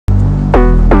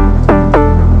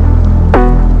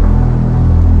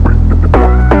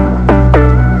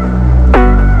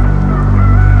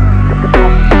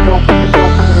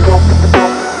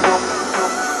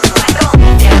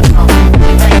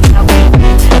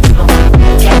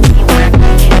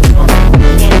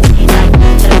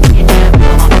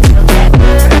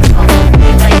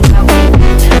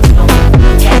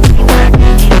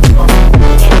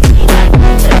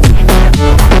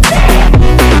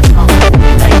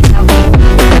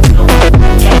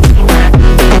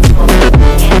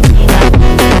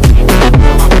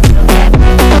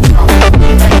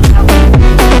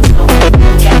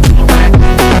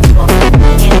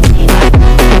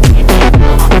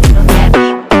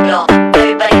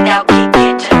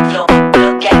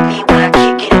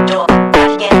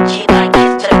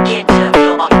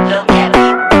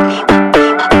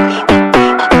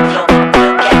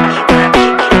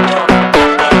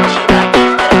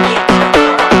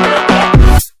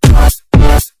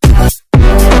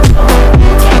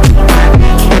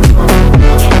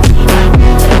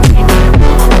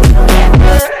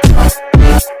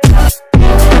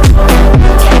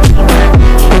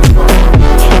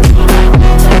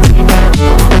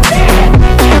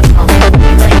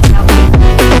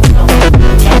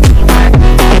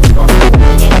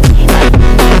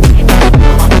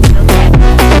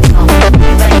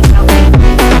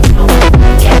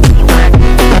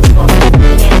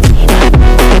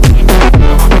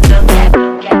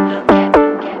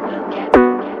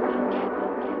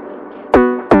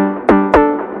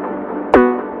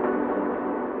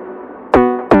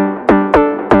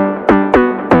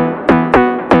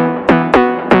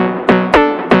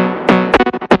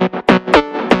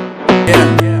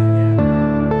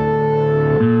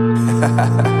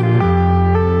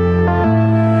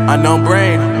Unknown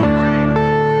Brain,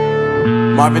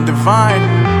 Marvin Divine.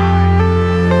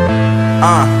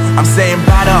 I'm saying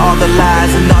bye to all the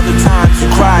lies and all the times you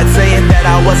cried, saying that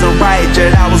I wasn't right,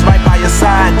 yet I was right by your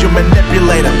side. You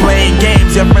manipulator, playing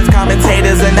games, your friends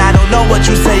commentators, and I don't know what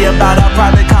you say about our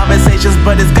private conversations,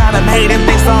 but it's got them hating.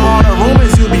 Thanks to all the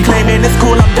rumors you be claiming. It's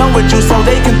cool, I'm done with you, so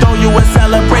they can throw you a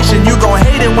celebration. You gon'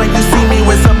 hate it when you see me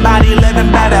with somebody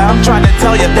living better. I'm trying to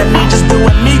tell you that me just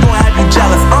doing me gon' have you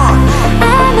jealous. I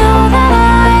know that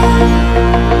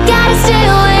I gotta stay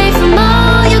away from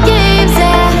all your games,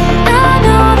 yeah. I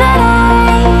know that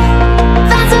I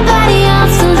find somebody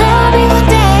else to love me one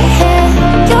day, yeah.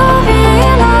 You'll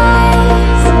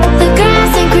realize the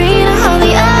grass ain't greener on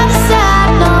the other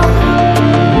side, no.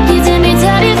 You did me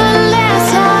dirty for the last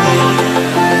time,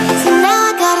 so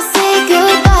now I gotta say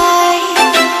goodbye.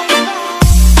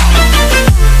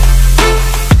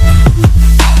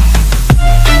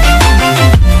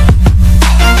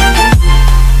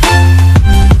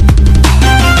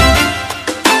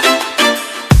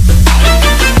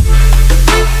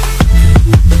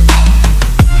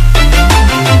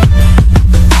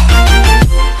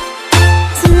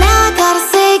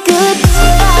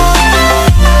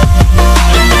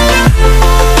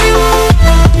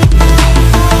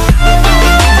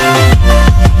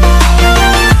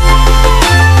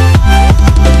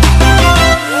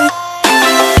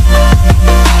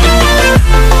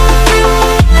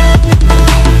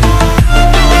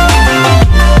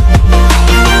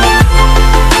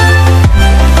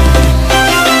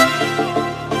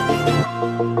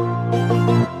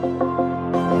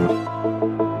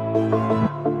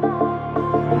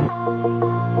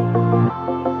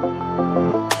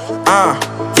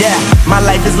 Yeah, my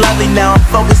life is lovely now, I'm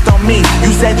focused on me.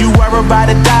 You said you were about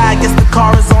to die, I guess the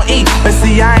car is on E. But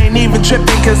see, I ain't even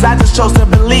tripping, cause I just chose to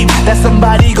believe that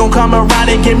somebody gon' come around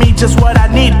and give me just what I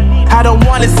need. I don't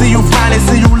wanna see you flying,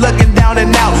 see you looking down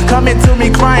and out, coming to me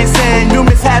crying, saying you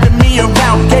miss having me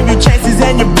around. Gave you chances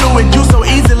and you blew it, you so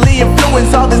easily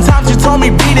influenced. All the times you told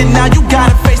me beat it, now you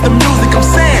gotta face the music. I'm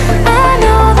saying I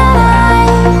know that I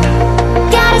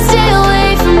gotta stay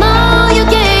away from all your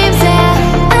games, yeah.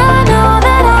 I know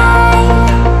that I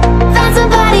found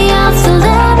somebody else to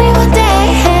love me one day,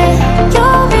 yeah.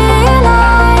 You'll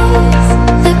realize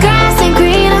the grass ain't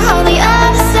greener on the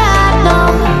other side, no.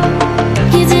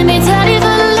 You did me dirty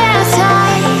for the last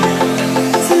time,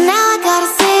 so now I gotta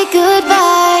say goodbye.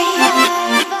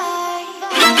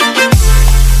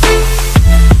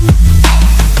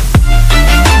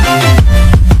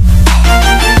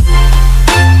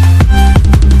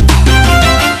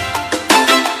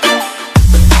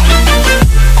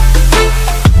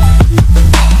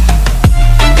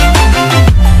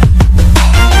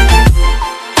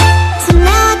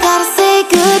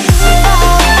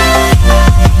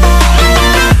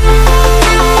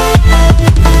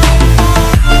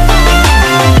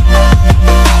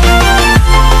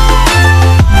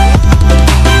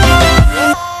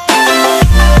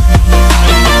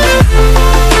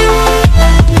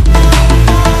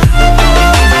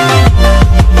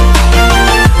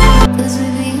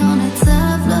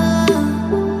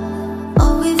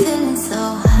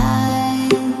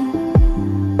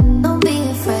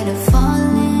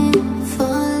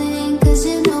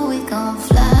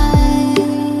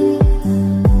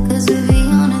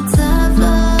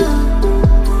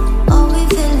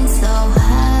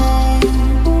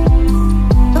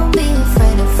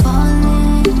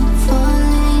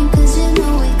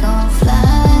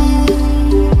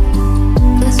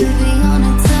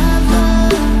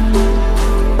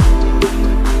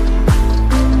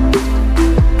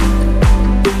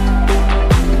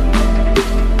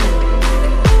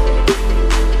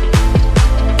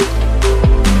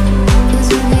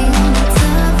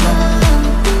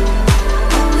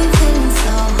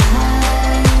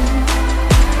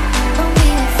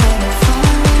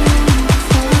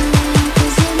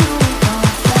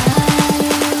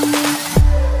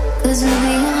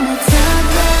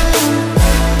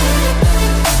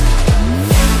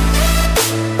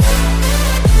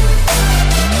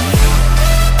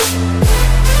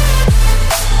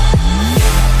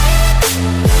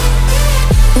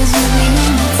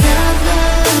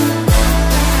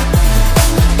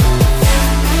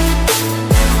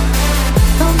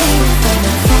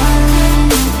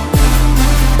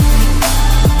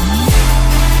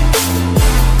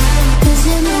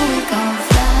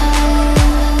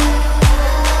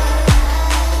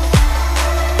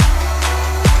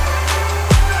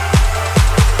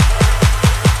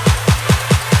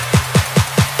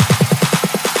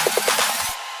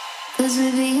 Cause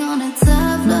we be on a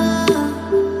tough love.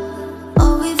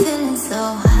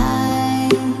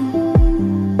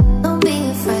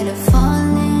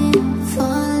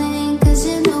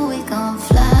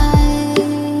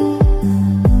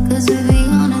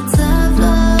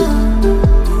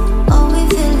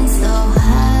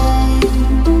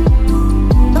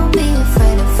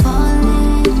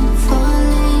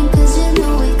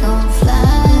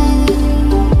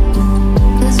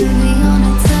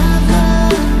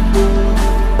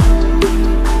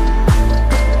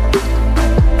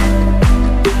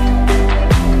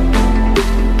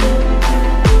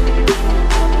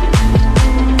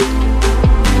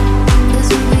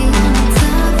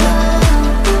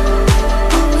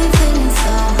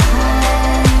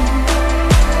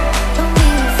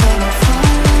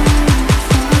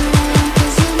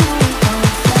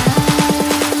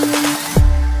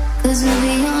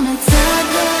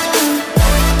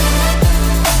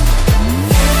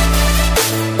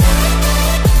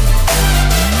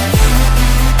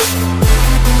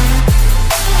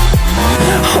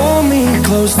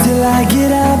 I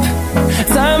get up,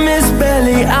 time is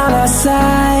barely on our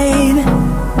side.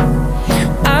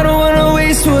 I don't wanna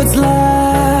waste what's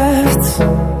left.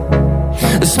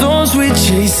 The storms we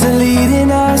chase are leading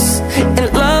us, and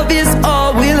love is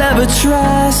all we'll ever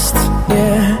trust.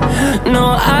 Yeah, no,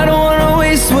 I don't wanna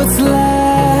waste what's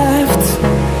left.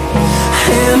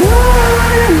 And